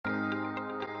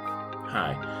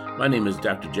Hi, my name is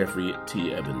Dr. Jeffrey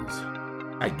T. Evans.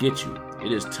 I get you.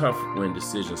 It is tough when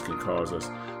decisions can cause us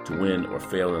to win or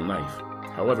fail in life.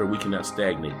 However, we cannot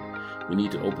stagnate. We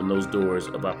need to open those doors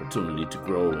of opportunity to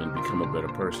grow and become a better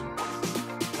person.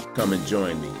 Come and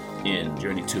join me in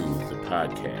Journey to the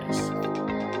podcast.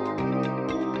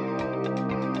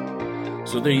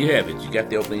 So there you have it. You got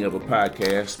the opening of a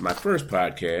podcast, my first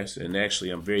podcast, and actually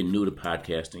I'm very new to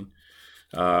podcasting.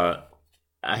 I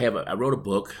wrote a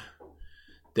book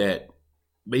that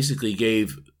basically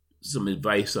gave some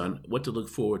advice on what to look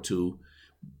forward to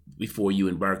before you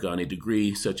embark on a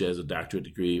degree such as a doctorate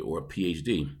degree or a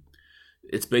PhD.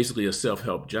 It's basically a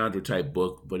self-help genre type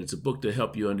book, but it's a book to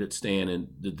help you understand and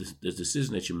the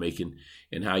decision that you're making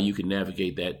and how you can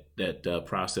navigate that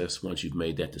process once you've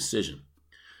made that decision.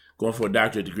 Going for a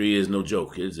doctorate degree is no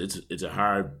joke. It's a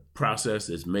hard process.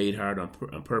 It's made hard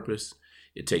on purpose.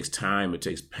 It takes time. It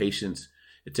takes patience.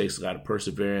 It takes a lot of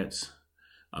perseverance.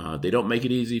 They don't make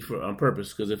it easy on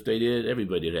purpose, because if they did,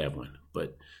 everybody would have one.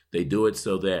 But they do it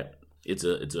so that it's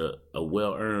a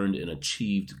well-earned and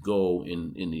achieved goal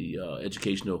in the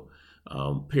educational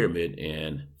pyramid.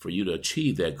 And for you to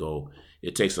achieve that goal,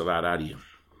 it takes a lot out of you.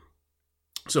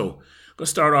 So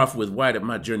let's start off with why did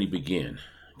my journey begin?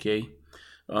 Okay.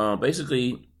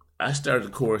 Basically, I started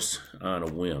the course on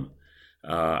a whim.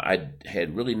 I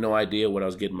had really no idea what I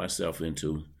was getting myself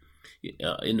into.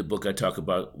 In the book, I talk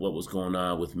about what was going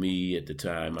on with me at the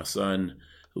time. My son,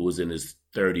 who was in his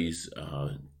 30s,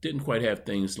 didn't quite have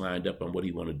things lined up on what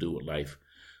he wanted to do with life.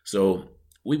 So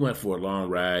we went for a long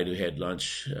ride. We had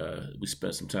lunch. We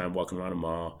spent some time walking around the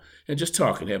mall and just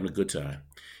talking, having a good time.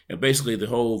 And basically, the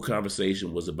whole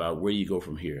conversation was about where you go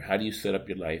from here. How do you set up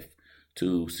your life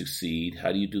to succeed?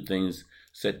 How do you do things,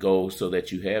 set goals so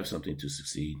that you have something to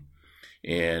succeed?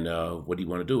 And what do you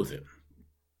want to do with it?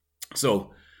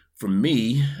 So for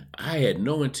me, I had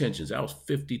no intentions. I was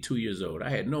 52 years old.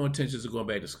 I had no intentions of going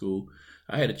back to school.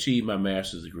 I had achieved my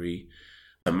master's degree.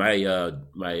 My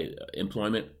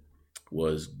employment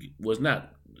was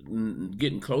not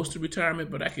getting close to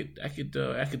retirement, but I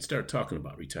could start talking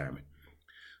about retirement.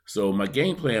 So my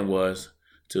game plan was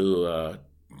to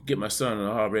get my son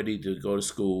all ready to go to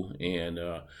school, and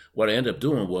what I ended up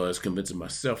doing was convincing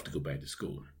myself to go back to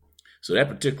school. So that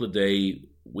particular day,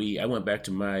 I went back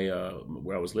to my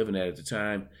where I was living at the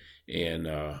time, and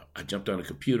I jumped on the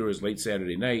computer. It was late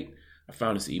Saturday night. I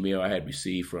found this email I had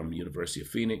received from the University of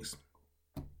Phoenix.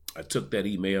 I took that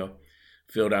email,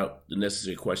 filled out the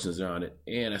necessary questions on it,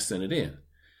 and I sent it in.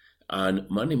 On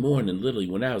Monday morning, literally,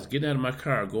 when I was getting out of my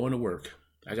car going to work,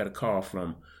 I got a call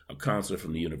from a counselor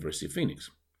from the University of Phoenix.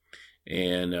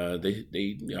 And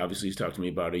they obviously talked to me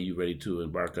about, are you ready to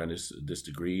embark on this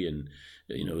degree? And,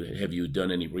 have you done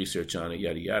any research on it,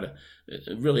 yada, yada.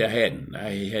 Really, I hadn't.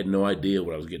 I had no idea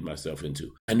what I was getting myself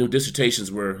into. I knew dissertations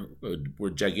were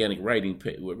gigantic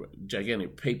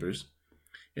gigantic papers,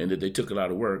 and that they took a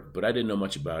lot of work, but I didn't know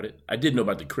much about it. I did know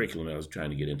about the curriculum I was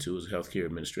trying to get into. It was healthcare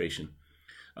administration.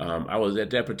 I was, at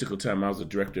that particular time, I was the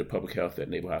director of public health at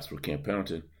Naval Hospital, Camp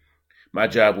Pendleton. My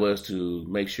job was to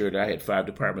make sure that I had 5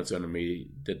 departments under me,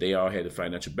 that they all had the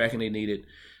financial backing they needed.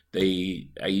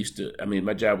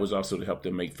 My job was also to help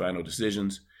them make final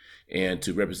decisions and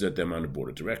to represent them on the board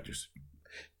of directors.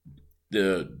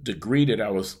 The degree that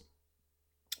I was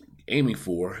aiming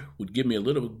for would give me a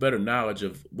little bit better knowledge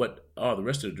of what all the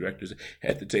rest of the directors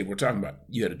at the table were talking about.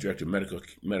 You had a director of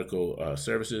medical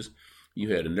services,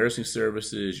 you had a nursing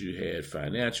services, you had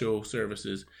financial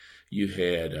services, you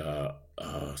had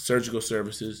surgical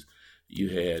services, you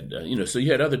had, so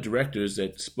you had other directors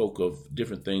that spoke of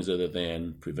different things other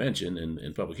than prevention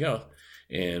and public health.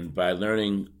 And by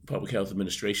learning public health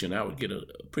administration, I would get a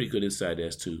pretty good insight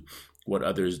as to what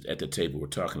others at the table were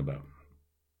talking about.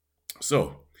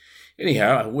 So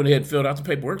anyhow, I went ahead and filled out the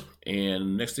paperwork.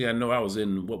 And next thing I know, I was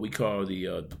in what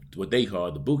they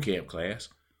call the boot camp class.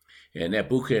 And that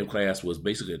boot camp class was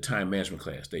basically a time management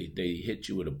class. They hit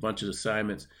you with a bunch of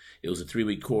assignments. It was a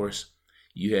 3-week course.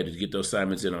 You had to get those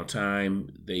assignments in on time.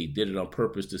 They did it on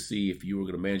purpose to see if you were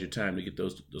going to manage your time to get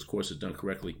those courses done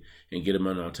correctly and get them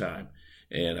in on time.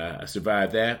 And I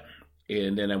survived that.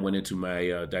 And then I went into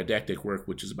my didactic work,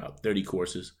 which is about 30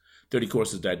 courses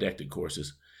didactic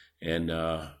courses. And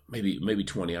maybe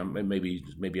 20.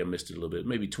 Maybe I missed it a little bit.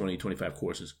 Maybe 20, 25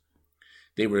 courses.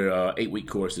 They were 8-week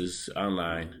courses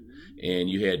online, and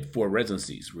you had 3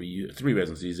 residencies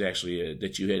actually,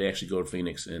 that you had to actually go to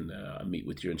Phoenix and meet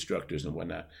with your instructors and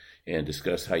whatnot and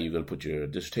discuss how you're going to put your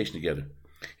dissertation together.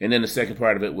 And then the second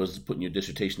part of it was putting your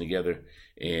dissertation together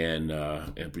and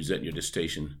presenting your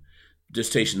dissertation.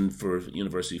 Dissertation for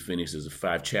University of Phoenix is a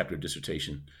 5-chapter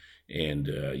dissertation, and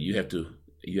you have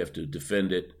to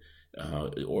defend it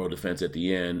oral defense at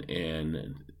the end,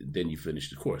 and then you finish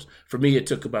the course. For me, it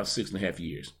took about 6.5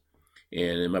 years.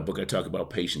 And in my book, I talk about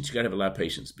patience. You got to have a lot of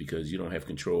patience because you don't have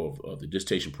control of the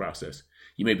dissertation process.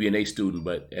 You may be an A student,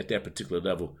 but at that particular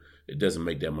level, it doesn't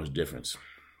make that much difference.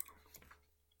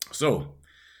 So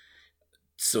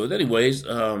anyways,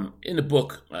 in the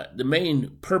book, the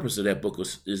main purpose of that book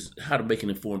is how to make an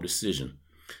informed decision,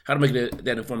 how to make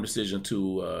that informed decision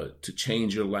to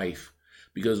change your life.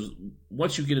 Because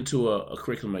once you get into a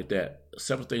curriculum like that,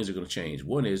 several things are going to change.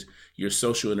 One is your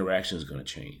social interaction is going to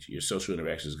change. Your social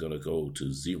interaction is going to go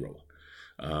to zero.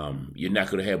 You're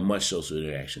not going to have much social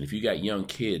interaction. If you got young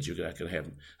kids, you're not going to have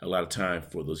a lot of time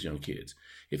for those young kids.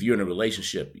 If you're in a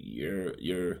relationship,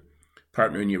 your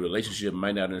partner in your relationship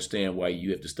might not understand why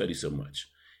you have to study so much.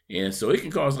 And so it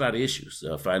can cause a lot of issues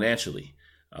financially.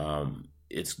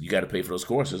 You got to pay for those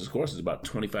courses. The course is about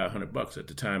 $2,500 at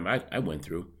the time I went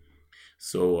through.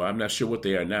 So I'm not sure what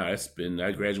they are now. I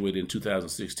graduated in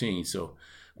 2016, so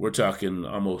we're talking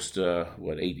almost 8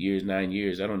 years, 9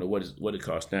 years. I don't know what it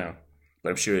costs now,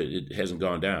 but I'm sure it hasn't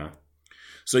gone down.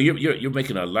 So you're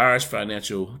making a large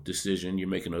financial decision. You're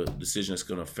making a decision that's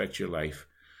going to affect your life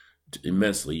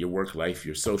immensely, your work life,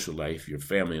 your social life, your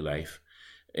family life,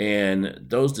 and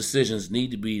those decisions need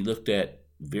to be looked at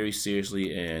very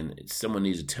seriously. And someone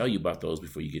needs to tell you about those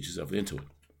before you get yourself into it.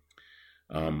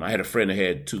 I had a friend that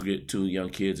had two young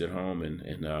kids at home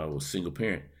and was a single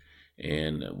parent.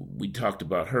 And we talked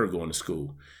about her going to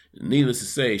school. Needless to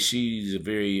say, she's a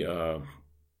very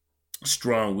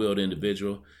strong-willed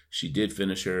individual. She did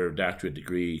finish her doctorate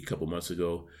degree a couple months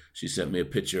ago. She sent me a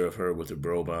picture of her with her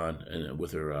robe on and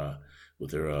with her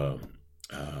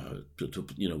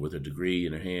degree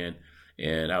in her hand.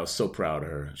 And I was so proud of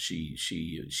her. She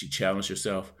challenged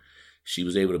herself. She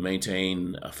was able to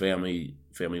maintain a family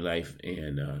life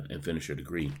and finish her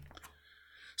degree.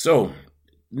 So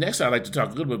next, I'd like to talk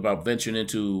a little bit about venturing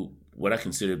into what I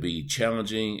consider to be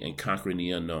challenging and conquering the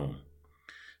unknown.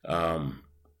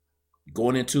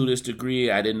 Going into this degree,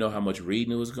 I didn't know how much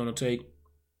reading it was going to take.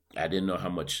 I didn't know how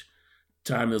much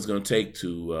time it was going to take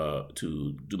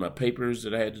to do my papers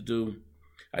that I had to do.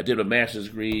 I did a master's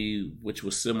degree, which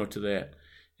was similar to that.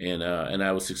 And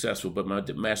I was successful, but my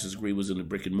master's degree was in the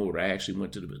brick and mortar. I actually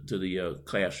went to the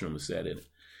classroom and sat in it.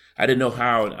 I didn't know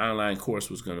how an online course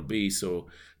was going to be, so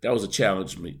that was a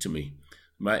challenge to me.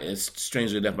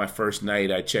 Strangely enough, my first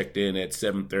night, I checked in at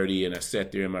 7:30, and I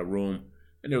sat there in my room,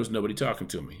 and there was nobody talking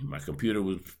to me. My computer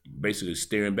was basically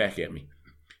staring back at me,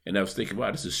 and I was thinking,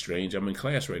 "Wow, this is strange. I'm in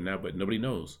class right now, but nobody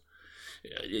knows."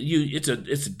 It's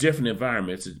a different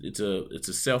environment. It's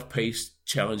a self-paced,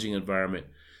 challenging environment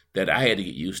that I had to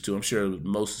get used to. I'm sure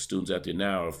most students out there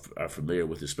now are familiar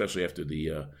with, especially after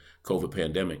the COVID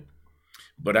pandemic.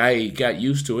 But I got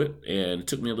used to it, and it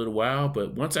took me a little while.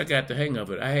 But once I got the hang of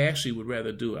it, I actually would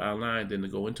rather do it online than to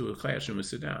go into a classroom and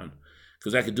sit down,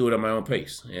 because I could do it on my own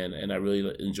pace, and I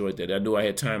really enjoyed that. I knew I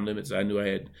had time limits. I knew I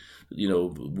had,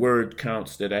 word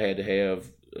counts that I had to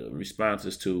have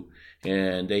responses to,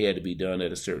 and they had to be done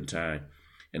at a certain time.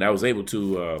 And I was able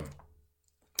to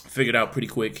figure it out pretty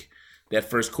quick. That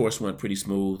first course went pretty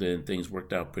smooth, and things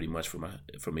worked out pretty much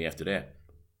for me after that.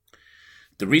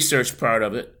 The research part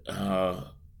of it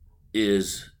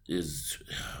is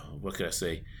what can I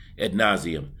say, ad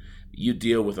nauseum. You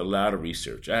deal with a lot of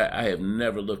research. I have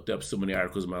never looked up so many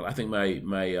articles in my life. I think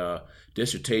my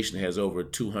dissertation has over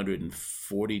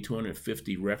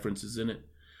 250 references in it.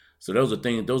 So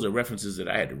those are references that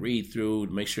I had to read through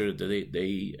to make sure that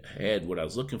they had what I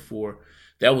was looking for.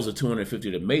 That was the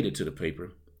 250 that made it to the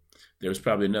paper. There was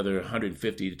probably another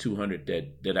 150 to 200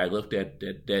 that I looked at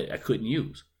that I couldn't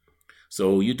use.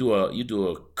 So you do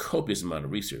a copious amount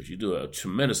of research. You do a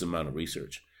tremendous amount of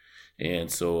research,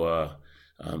 and so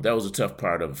that was a tough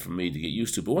part of it for me to get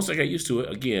used to. But once I got used to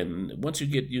it, again, once you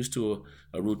get used to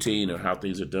a routine or how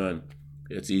things are done,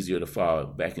 it's easier to fall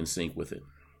back in sync with it.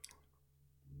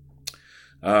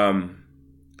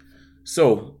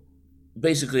 So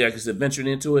basically, like I said, venturing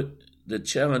into it, the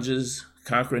challenges,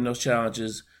 conquering those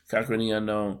challenges, conquering the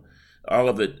unknown, all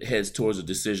of it heads towards a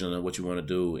decision on what you want to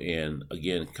do. And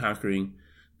again, considering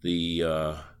the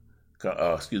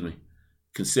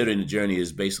journey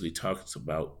is basically talks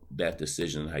about that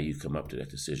decision and how you come up to that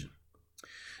decision.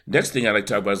 Next thing I'd like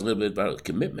to talk about is a little bit about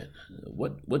commitment.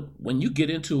 When you get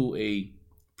into a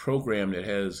program that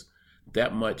has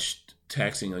that much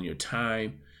taxing on your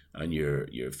time, on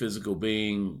your physical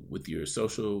being, with your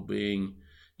social being,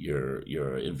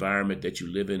 your environment that you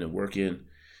live in and work in,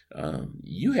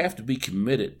 you have to be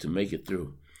committed to make it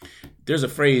through. There's a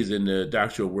phrase in the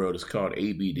doctoral world, it's called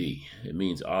ABD. It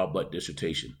means all but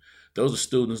dissertation. Those are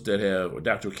students that have, or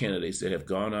doctoral candidates that have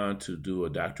gone on to do a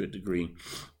doctorate degree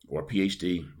or a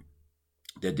PhD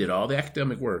that did all the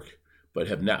academic work but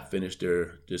have not finished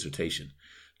their dissertation.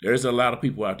 There's a lot of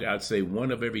people out there. I'd say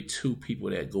 1 of every 2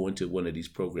 people that go into one of these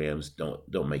programs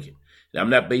don't make it. Now, I'm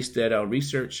not based that on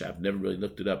research. I've never really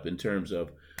looked it up in terms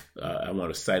of I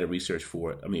want to cite a research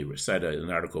for it. I mean, cite an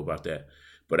article about that.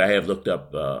 But I have looked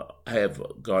up. I have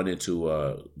gone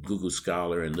into Google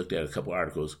Scholar and looked at a couple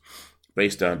articles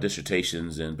based on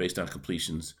dissertations and based on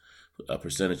completions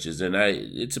percentages, and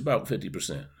it's about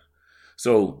 50%.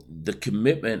 So the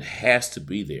commitment has to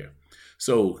be there.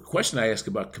 So the question I ask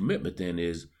about commitment then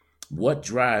is, what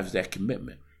drives that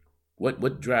commitment?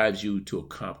 What drives you to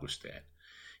accomplish that?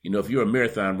 If you're a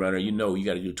marathon runner, you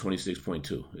got to do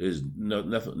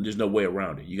 26.2. There's no way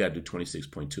around it. You got to do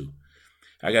 26.2.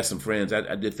 I got some friends.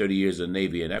 I did 30 years in the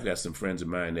Navy, and I've got some friends of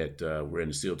mine that were in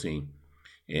the SEAL team.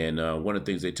 And one of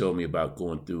the things they told me about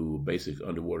going through basic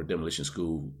underwater demolition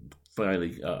school,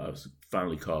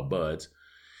 finally called BUDS,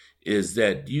 is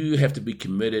that you have to be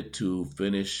committed to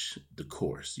finish the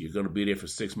course. You're going to be there for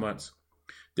 6 months.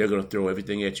 They're going to throw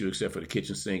everything at you except for the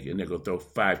kitchen sink, and they're going to throw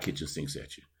 5 kitchen sinks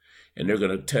at you. And they're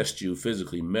going to test you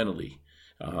physically, mentally.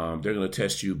 They're going to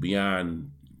test you beyond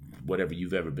whatever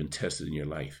you've ever been tested in your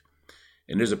life.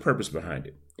 And there's a purpose behind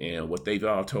it. And what they've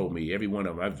all told me, every one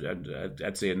of them,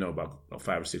 I'd say I know about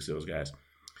 5 or 6 of those guys,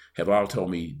 have all told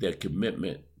me that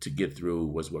commitment to get through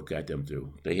was what got them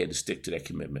through. They had to stick to that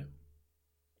commitment.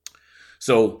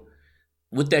 So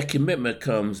with that commitment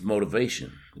comes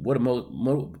motivation. What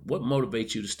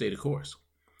motivates you to stay the course?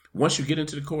 Once you get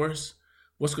into the course,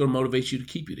 what's going to motivate you to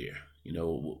keep you there?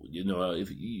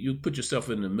 If you put yourself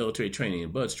in the military training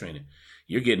and BUDS training,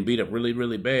 you're getting beat up really,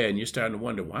 really bad, and you're starting to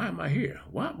wonder, why am I here?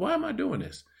 Why am I doing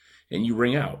this? And you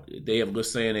ring out. They have a little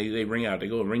saying, they ring out. They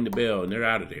go and ring the bell, and they're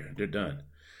out of there. They're done.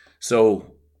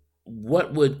 So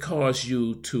what would cause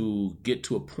you to get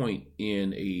to a point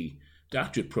in a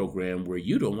doctorate program where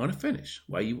you don't want to finish?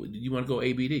 Why you want to go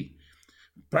ABD?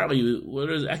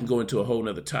 Probably, I can go into a whole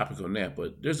nother topic on that,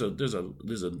 but there's a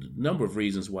number of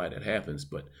reasons why that happens.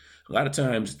 But a lot of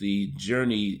times the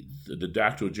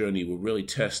doctoral journey will really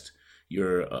test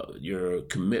your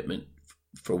commitment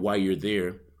for why you're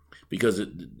there, because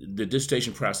the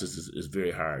dissertation process is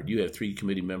very hard. You have 3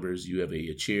 committee members, you have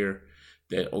a chair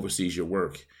that oversees your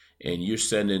work, and you're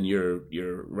sending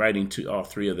your writing to all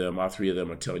 3 of them. All 3 of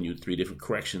them are telling you 3 different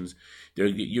corrections.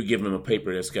 You're giving them a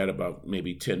paper that's got about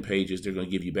maybe 10 pages. They're going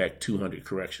to give you back 200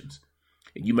 corrections.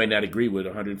 And you might not agree with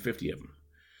 150 of them.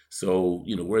 So,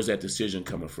 where's that decision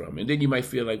coming from? And then you might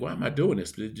feel like, why am I doing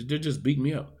this? They're just beating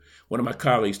me up. One of my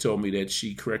colleagues told me that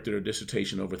she corrected her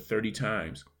dissertation over 30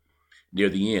 times near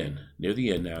the end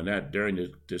now, not during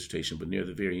the dissertation, but near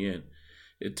the very end.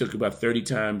 It took about 30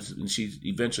 times, and she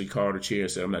eventually called her chair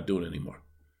and said, I'm not doing it anymore.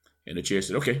 And the chair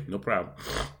said, okay, no problem.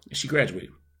 And she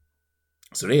graduated.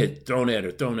 So they had thrown at her,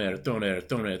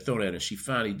 and she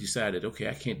finally decided, okay,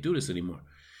 I can't do this anymore,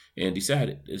 and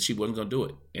decided that she wasn't going to do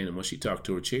it. And when she talked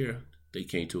to her chair, they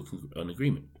came to an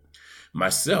agreement.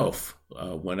 Myself,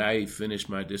 when I finished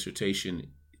my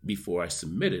dissertation, before I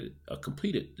submitted a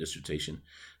completed dissertation,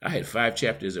 I had 5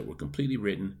 chapters that were completely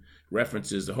written,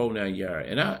 references, the whole 9 yards.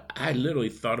 And I literally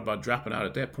thought about dropping out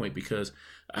at that point because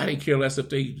I didn't care less if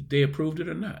they approved it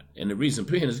or not. And the reason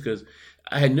being is because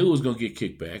I knew it was going to get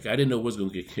kicked back. I didn't know what was going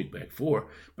to get kicked back for,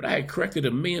 but I had corrected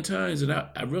it 1,000,000 times, and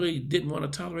I really didn't want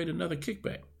to tolerate another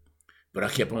kickback. But I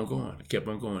kept on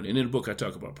going. And in the book, I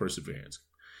talk about perseverance.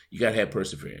 You got to have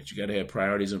perseverance. You got to have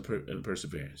priorities and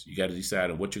perseverance. You got to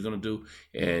decide on what you're going to do,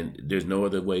 and there's no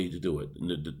other way to do it.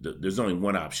 There's only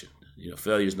one option.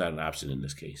 Failure is not an option in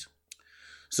this case.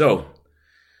 So,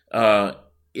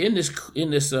 in this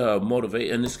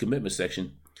commitment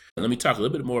section, let me talk a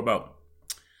little bit more about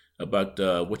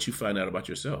what you find out about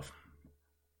yourself.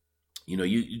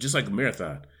 You just like a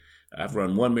marathon. I've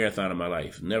run 1 marathon in my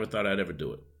life. Never thought I'd ever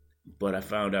do it, but I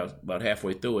found out about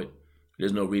halfway through it,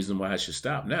 there's no reason why I should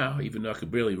stop now, even though I could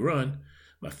barely run.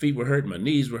 My feet were hurting, my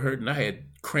knees were hurting. I had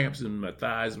cramps in my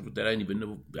thighs that I didn't even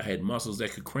know. I had muscles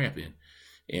that could cramp in,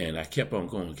 and I kept on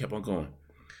going.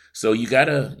 So you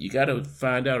gotta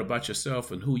find out about yourself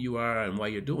and who you are and why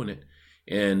you're doing it.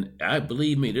 And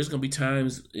believe me, there's gonna be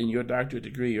times in your doctorate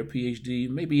degree, your PhD,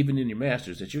 maybe even in your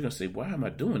master's, that you're gonna say, "Why am I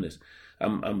doing this?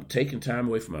 I'm taking time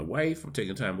away from my wife. I'm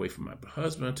taking time away from my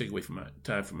husband. I'm taking away from my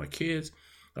time from my kids.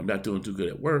 I'm not doing too good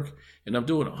at work, and I'm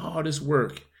doing all this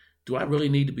work. Do I really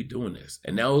need to be doing this?"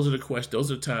 And those are the questions. Those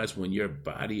are the times when your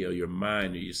body or your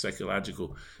mind or your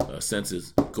psychological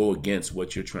senses go against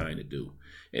what you're trying to do.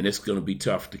 And it's going to be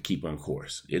tough to keep on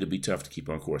course. It'll be tough to keep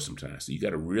on course sometimes. So you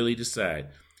got to really decide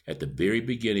at the very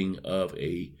beginning of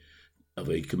a of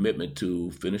a commitment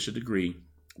to finish a degree,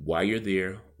 why you're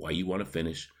there, why you want to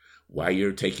finish, why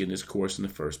you're taking this course in the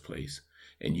first place.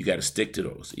 And you got to stick to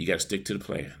those. You got to stick to the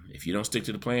plan. If you don't stick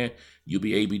to the plan, you'll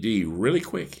be ABD really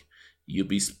quick. You'll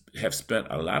have spent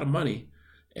a lot of money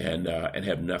and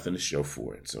have nothing to show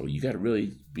for it. So you got to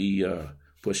really be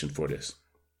pushing for this.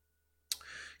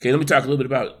 Okay, let me talk a little bit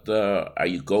about are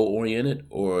you goal-oriented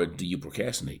or do you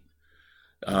procrastinate?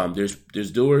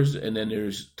 There's doers and then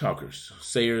there's talkers,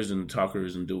 sayers and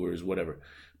talkers and doers, whatever.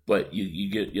 But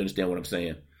you understand what I'm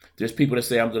saying. There's people that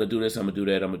say, I'm going to do this, I'm going to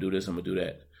do that, I'm going to do this, I'm going to do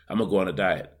that. I'm going to go on a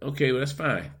diet. Okay, well, that's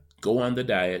fine. Go on the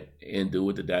diet and do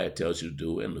what the diet tells you to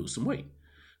do and lose some weight.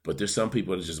 But there's some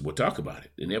people that just will talk about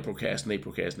it and they'll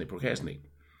procrastinate.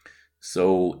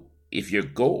 So if you're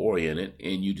goal-oriented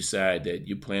and you decide that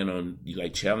you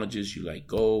like challenges, you like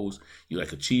goals, you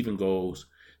like achieving goals,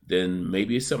 then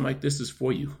maybe it's something like this is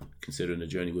for you. Considering the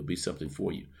journey would be something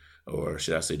for you. Or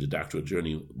should I say the doctoral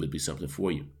journey would be something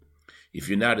for you. If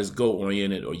you're not as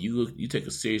goal-oriented or you take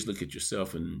a serious look at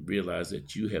yourself and realize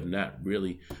that you have not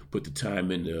really put the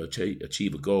time in to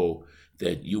achieve a goal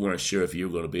that you weren't sure if you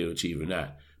were going to be able to achieve or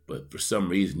not, but for some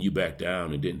reason you backed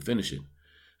down and didn't finish it,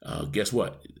 guess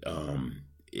what?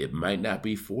 It might not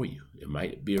be for you. It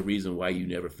might be a reason why you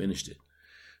never finished it.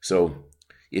 So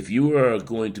if you are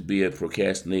going to be a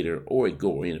procrastinator or a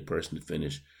goal-oriented person to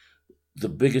finish, the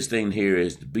biggest thing here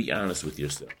is to be honest with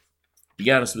yourself. Be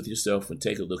honest with yourself and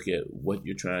take a look at what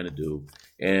you're trying to do,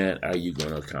 and are you going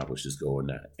to accomplish this goal or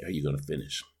not? Are you going to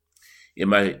finish? In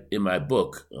my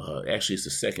book, actually it's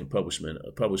the second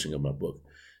publishing of my book,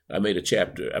 I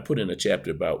put in a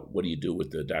chapter about what do you do with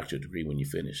the doctorate degree when you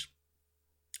finish.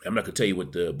 I'm not going to tell you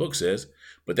what the book says,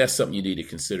 but that's something you need to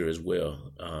consider as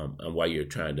well on why you're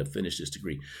trying to finish this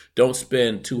degree. Don't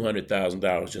spend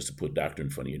 $200,000 just to put doctor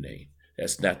in front of your name.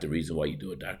 That's not the reason why you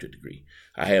do a doctorate degree.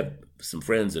 I have some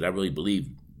friends that I really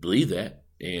believe that,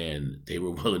 and they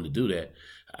were willing to do that.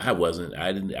 I wasn't.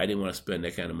 I didn't want to spend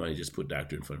that kind of money just to put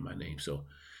doctor in front of my name. So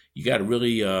you got to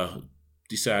really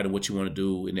decide on what you want to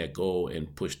do in that goal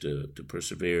and push to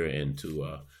persevere and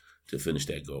to finish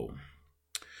that goal.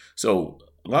 So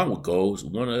along with goals,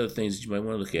 one of the things that you might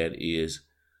want to look at is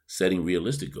setting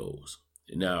realistic goals.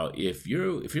 Now, if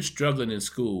you're struggling in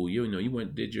school, you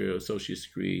did your associate's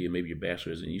degree and maybe your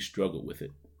bachelor's, and you struggle with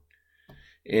it,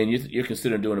 and you're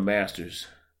considering doing a master's,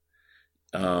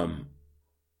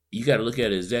 you got to look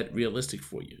at it, is that realistic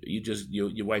for you?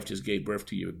 Your wife just gave birth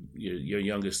to your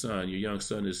youngest son. Your young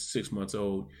son is 6 months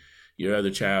old. Your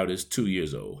other child is 2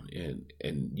 years old, and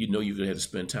you're going to have to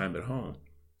spend time at home.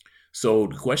 So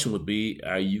the question would be,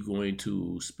 are you going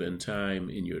to spend time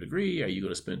in your degree? Are you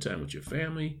going to spend time with your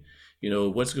family?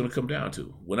 What's it going to come down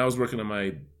to? When I was working on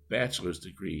my bachelor's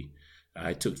degree,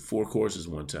 I took 4 courses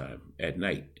one time at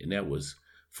night, and that was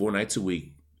 4 nights a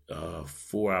week,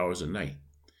 4 hours a night.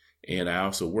 And I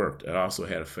also worked. I also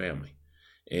had a family.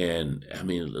 And I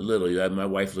mean, literally, my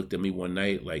wife looked at me one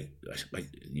night like,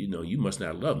 you must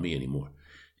not love me anymore.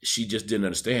 She just didn't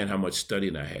understand how much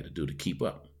studying I had to do to keep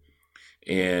up.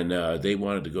 And they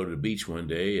wanted to go to the beach one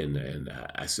day, and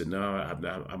I said, no, I'm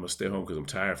going to stay home because I'm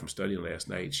tired from studying last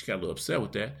night. She got a little upset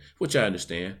with that, which I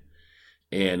understand.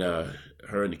 And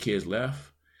her and the kids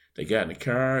left. They got in the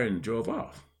car and drove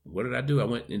off. What did I do? I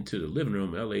went into the living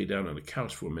room and I laid down on the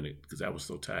couch for a minute because I was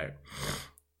so tired.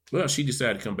 Well, she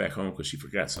decided to come back home because she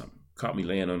forgot something. Caught me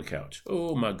laying on the couch.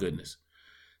 Oh, my goodness.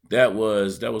 That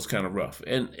was kind of rough.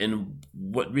 And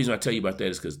what reason I tell you about that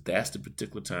is because that's the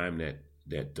particular time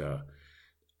that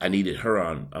I needed her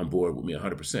on board with me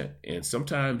 100%. And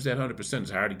sometimes that 100%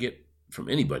 is hard to get from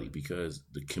anybody because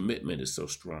the commitment is so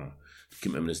strong. The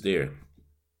commitment is there.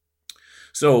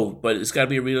 So, but it's got to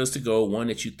be a realistic goal, one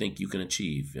that you think you can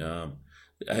achieve.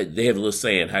 They have a little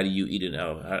saying, how do you eat an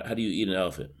elephant? How do you eat an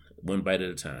elephant? One bite at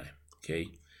a time, okay?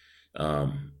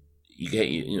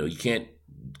 You can't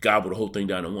gobble the whole thing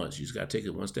down at once. You just got to take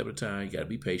it one step at a time. You got to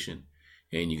be patient,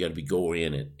 and you got to be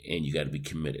goal-oriented, and you got to be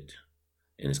committed.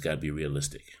 And it's got to be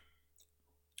realistic.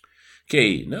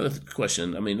 Okay, another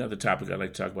topic I'd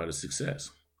like to talk about is success.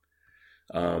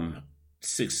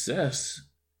 Success,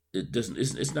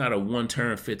 it's not a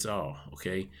one-term fits all,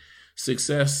 okay?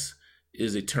 Success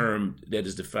is a term that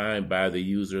is defined by the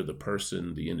user, the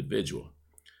person, the individual.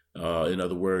 In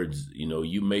other words,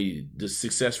 the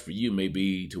success for you may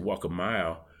be to walk a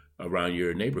mile around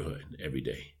your neighborhood every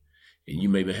day. And you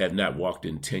maybe have not walked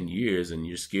in 10 years and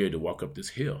you're scared to walk up this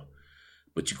hill.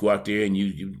 But you go out there and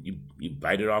you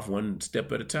bite it off one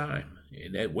step at a time.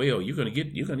 And that whale, you're gonna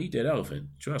eat that elephant.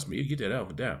 Trust me, you get that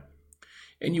elephant down.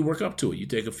 and you work up to it. You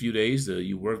take a few days.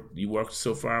 You walk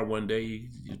so far one day,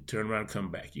 you turn around and come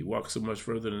back. You walk so much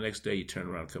further the next day, you turn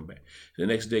around and come back. The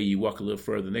next day you walk a little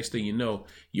further. The next thing you know,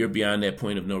 you're beyond that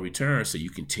point of no return, so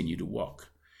you continue to walk.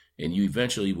 And you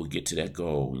eventually will get to that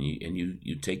goal, and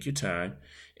you take your time.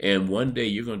 And one day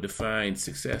you're going to define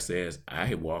success as,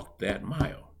 I walked that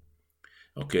mile.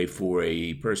 Okay, for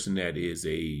a person that is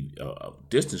a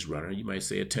distance runner, you might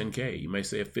say a 10K, you might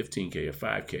say a 15K, a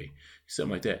 5K,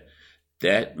 something like that.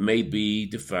 That may be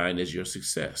defined as your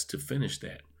success to finish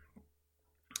that.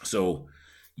 So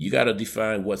you got to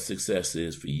define what success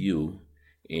is for you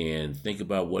and think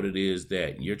about what it is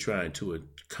that you're trying to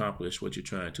accomplish, what you're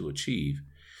trying to achieve.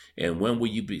 And when will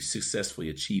you be successfully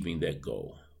achieving that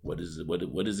goal? What is it?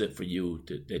 What is it for you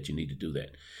that you need to do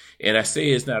that? And I say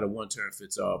it's not a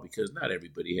one-term-fits-all because not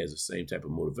everybody has the same type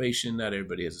of motivation. Not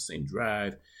everybody has the same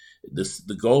drive.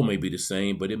 The goal may be the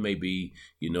same, but it may be,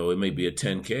 it may be a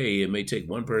 10K. It may take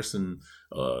one person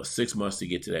 6 months to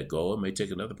get to that goal. It may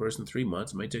take another person 3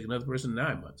 months. It may take another person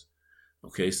 9 months.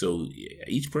 Okay, so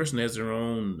each person has their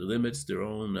own limits, their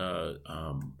own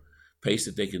pace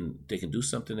that they can do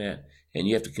something at, and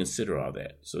you have to consider all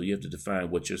that. So you have to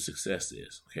define what your success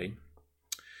is. Okay.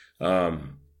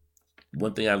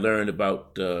 One thing I learned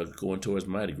about going towards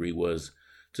my degree was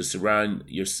to surround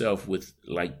yourself with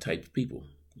like type people.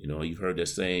 You've heard that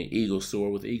saying, eagles soar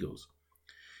with eagles.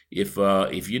 If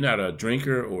you're not a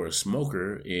drinker or a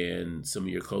smoker, and some of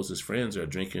your closest friends are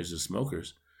drinkers or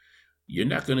smokers, you're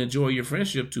not going to enjoy your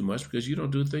friendship too much because you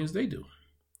don't do the things they do.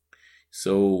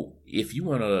 So if you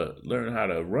want to learn how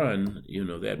to run,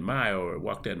 that mile or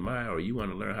walk that mile, or you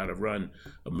want to learn how to run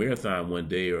a marathon one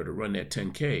day or to run that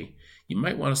 10K, you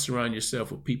might want to surround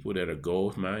yourself with people that are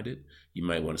goal-minded. You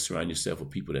might want to surround yourself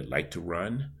with people that like to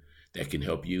run, that can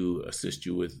help you, assist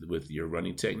you with your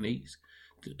running techniques,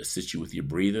 assist you with your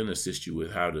breathing, assist you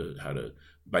with how to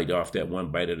bite off that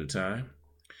one bite at a time.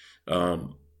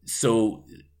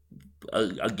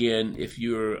 Again, if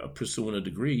you're pursuing a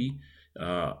degree,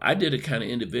 I did it kind of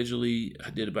individually. I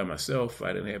did it by myself.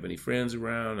 I didn't have any friends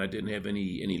around. I didn't have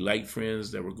any like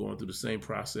friends that were going through the same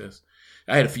process.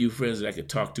 I had a few friends that I could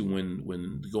talk to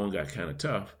when the going got kind of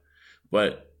tough,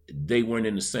 but they weren't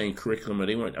in the same curriculum, or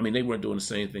they weren't doing the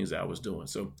same things I was doing.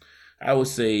 So I would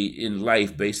say in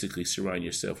life, basically surround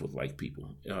yourself with like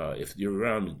people. If you're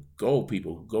around goal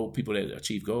people that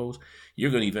achieve goals,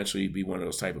 you're going to eventually be one of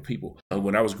those type of people.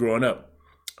 When I was growing up,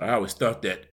 I always thought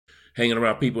that hanging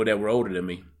around people that were older than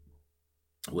me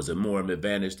was a more of an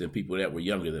advantage than people that were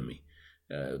younger than me.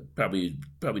 Probably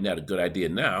not a good idea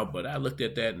now, but I looked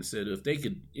at that and said, if they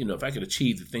could, if I could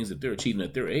achieve the things that they're achieving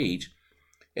at their age,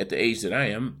 at the age that I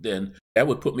am, then that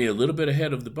would put me a little bit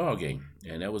ahead of the ball game.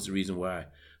 And that was the reason why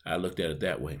I looked at it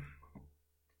that way.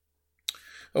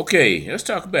 Okay, let's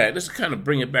talk back. Let's kind of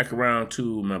bring it back around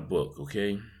to my book,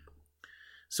 okay?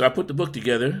 So I put the book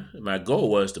together. My goal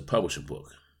was to publish a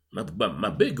book. My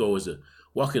big goal was to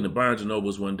walk into Barnes and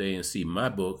Nobles one day and see my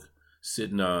book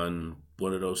sitting on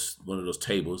one of those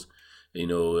tables, a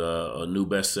new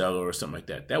bestseller or something like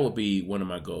that. That would be one of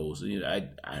my goals.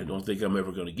 I don't think I'm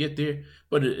ever going to get there,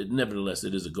 but nevertheless,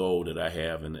 it is a goal that I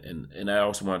have, and I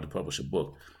also wanted to publish a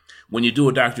book. When you do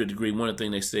a doctorate degree, one of the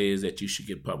things they say is that you should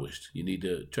get published. You need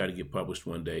to try to get published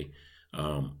one day,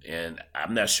 and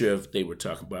I'm not sure if they were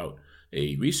talking about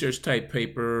a research type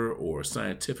paper or a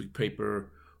scientific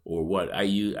paper or what.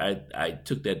 I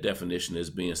took that definition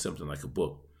as being something like a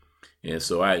book. And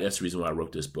so that's the reason why I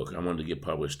wrote this book. I wanted to get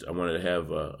published. I wanted to have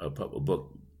a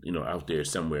book, out there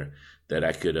somewhere that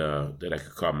I could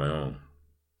call my own.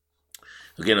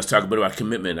 Again, let's talk a bit about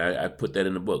commitment. I put that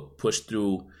in the book. Push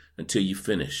through until you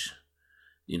finish.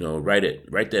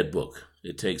 Write that book.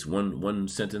 It takes one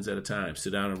sentence at a time.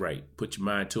 Sit down and write. Put your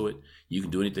mind to it. You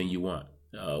can do anything you want.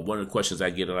 One of the questions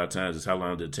I get a lot of times is, how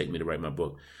long did it take me to write my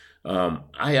book?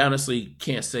 I honestly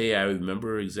can't say I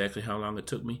remember exactly how long it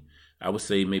took me. I would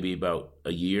say maybe about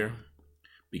a year,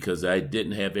 because I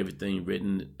didn't have everything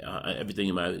written, everything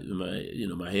in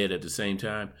my head at the same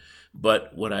time.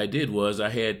 But what I did was I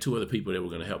had two other people that were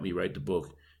going to help me write the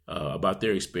book about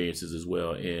their experiences as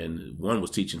well. And one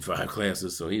was teaching 5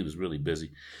 classes, so he was really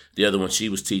busy. The other one, she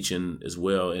was teaching as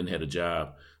well and had a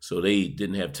job, so they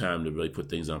didn't have time to really put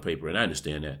things on paper. And I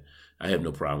understand that. I have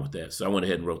no problem with that. So I went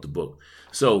ahead and wrote the book.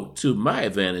 So to my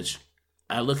advantage,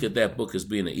 I look at that book as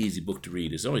being an easy book to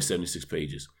read. It's only 76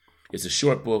 pages. It's a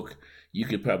short book. You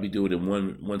could probably do it in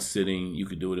one sitting. You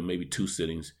could do it in maybe 2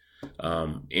 sittings.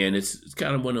 And it's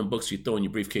kind of one of them books you throw in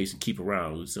your briefcase and keep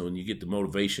around. So when you get the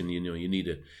motivation, you need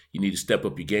to step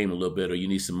up your game a little bit, or you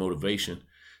need some motivation.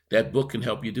 That book can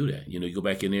help you do that. You go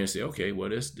back in there and say, okay, well,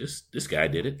 this guy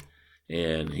did it.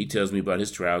 And he tells me about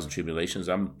his trials and tribulations.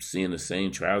 I'm seeing the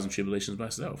same trials and tribulations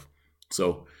myself.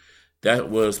 So that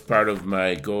was part of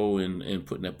my goal in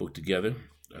putting that book together,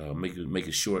 make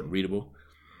it short and readable.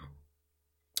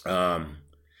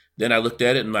 Then I looked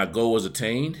at it, and my goal was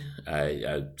attained.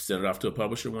 I sent it off to a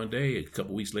publisher one day. A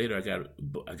couple weeks later, I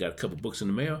got a couple books in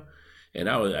the mail, and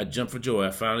I jumped for joy.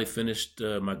 I finally finished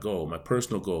my goal, my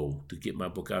personal goal, to get my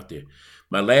book out there.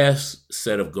 My last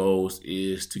set of goals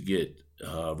is to get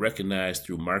recognized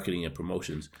through marketing and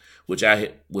promotions, which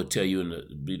I would tell you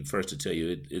and be the first to tell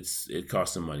you it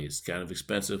costs some money. It's kind of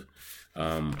expensive.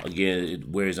 Again, it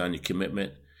wears on your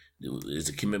commitment. Is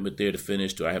a commitment there to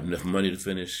finish? Do I have enough money to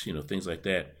finish? Things like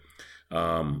that.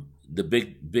 The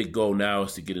big goal now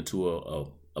is to get into a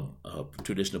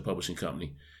traditional publishing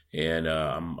company, and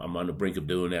I'm on the brink of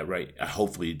doing that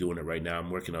hopefully doing it right now. I'm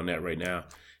working on that right now,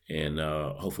 and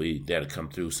hopefully that'll come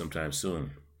through sometime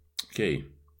soon. Okay.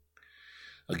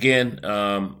 Again,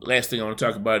 last thing I want to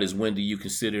talk about is, when do you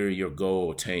consider your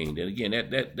goal attained? And again,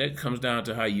 that comes down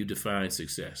to how you define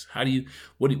success.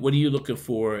 What are you looking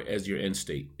for as your end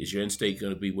state? Is your end state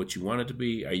going to be what you want it to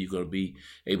be? Are you going to be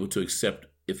able to accept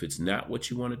if it's not what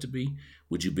you want it to be?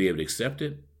 Would you be able to accept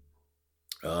it?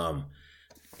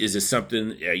 Is it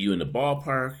something? Are you in the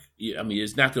ballpark? I mean,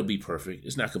 it's not going to be perfect.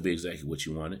 It's not going to be exactly what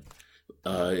you wanted.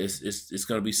 It's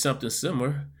going to be something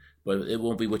similar, but it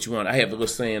won't be what you want. I have a little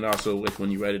saying also, like when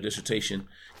you write a dissertation,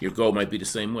 your goal might be the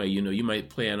same way. You might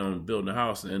plan on building a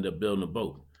house and end up building a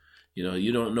boat.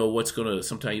 You don't know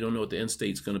sometimes you don't know what the end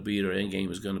state's going to be or end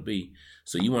game is going to be.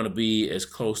 So you want to be as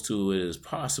close to it as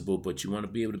possible, but you want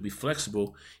to be able to be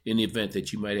flexible in the event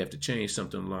that you might have to change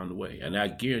something along the way. And I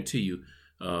guarantee you,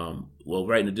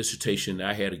 writing a dissertation,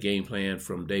 I had a game plan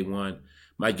from day one.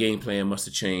 My game plan must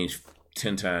have changed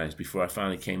 10 times before I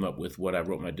finally came up with what I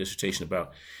wrote my dissertation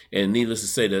about. And needless to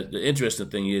say, the interesting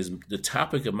thing is the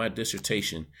topic of my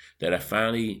dissertation that I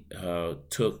finally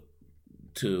took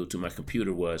to my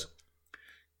computer was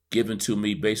given to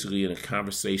me basically in a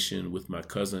conversation with my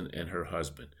cousin and her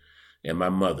husband and my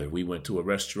mother. We went to a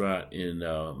restaurant in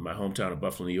my hometown of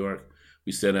Buffalo, New York.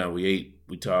 We sat down, we ate,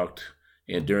 we talked.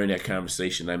 And during that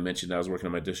conversation, I mentioned I was working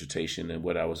on my dissertation and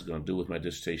what I was going to do with my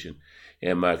dissertation.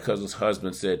 And my cousin's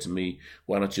husband said to me,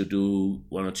 why don't you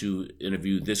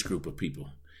interview this group of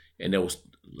people? And that was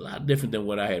a lot different than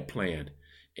what I had planned.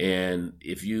 And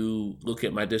if you look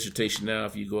at my dissertation now,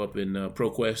 if you go up in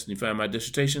ProQuest and you find my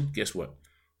dissertation, guess what?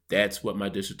 That's what my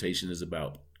dissertation is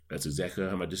about. That's exactly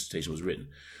how my dissertation was written.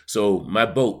 So my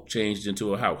boat changed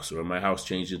into a house, or my house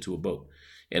changed into a boat.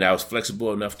 And I was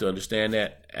flexible enough to understand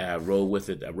that. I rolled with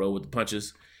it. I rolled with the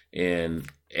punches, and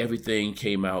everything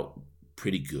came out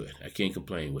pretty good. I can't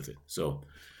complain with it. So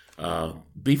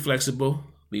be flexible.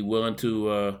 Be willing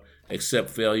to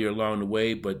accept failure along the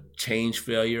way, but change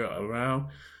failure around.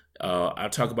 I'll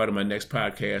talk about it in my next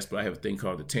podcast, but I have a thing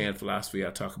called the TAN philosophy.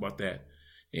 I'll talk about that.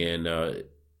 And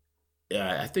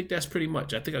I think that's pretty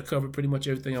much. I think I covered pretty much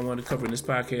everything I wanted to cover in this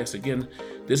podcast. Again,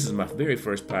 this is my very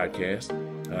first podcast.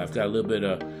 I've got a little bit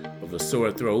of a sore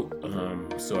throat,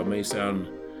 so I may sound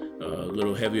a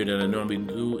little heavier than I normally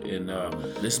do. And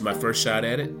this is my first shot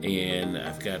at it, and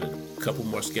I've got a couple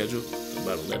more scheduled,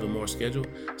 about 11 more scheduled.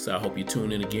 So I hope you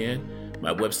tune in again.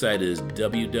 My website is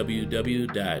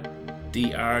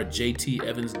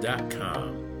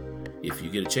www.drjtevans.com. If you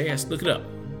get a chance, look it up.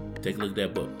 Take a look at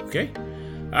that book, okay?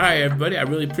 All right, everybody, I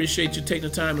really appreciate you taking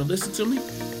the time to listen to me.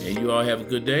 And you all have a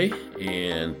good day,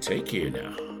 and take care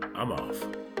now. I'm off.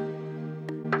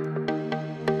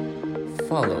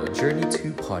 Follow Journey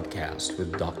 2 Podcast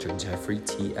with Dr. Jeffrey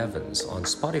T. Evans on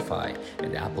Spotify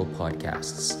and Apple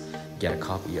Podcasts. Get a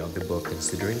copy of the book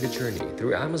Considering the Journey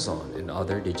through Amazon and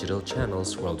other digital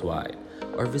channels worldwide,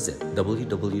 or visit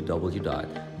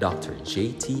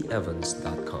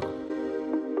www.drjtevans.com.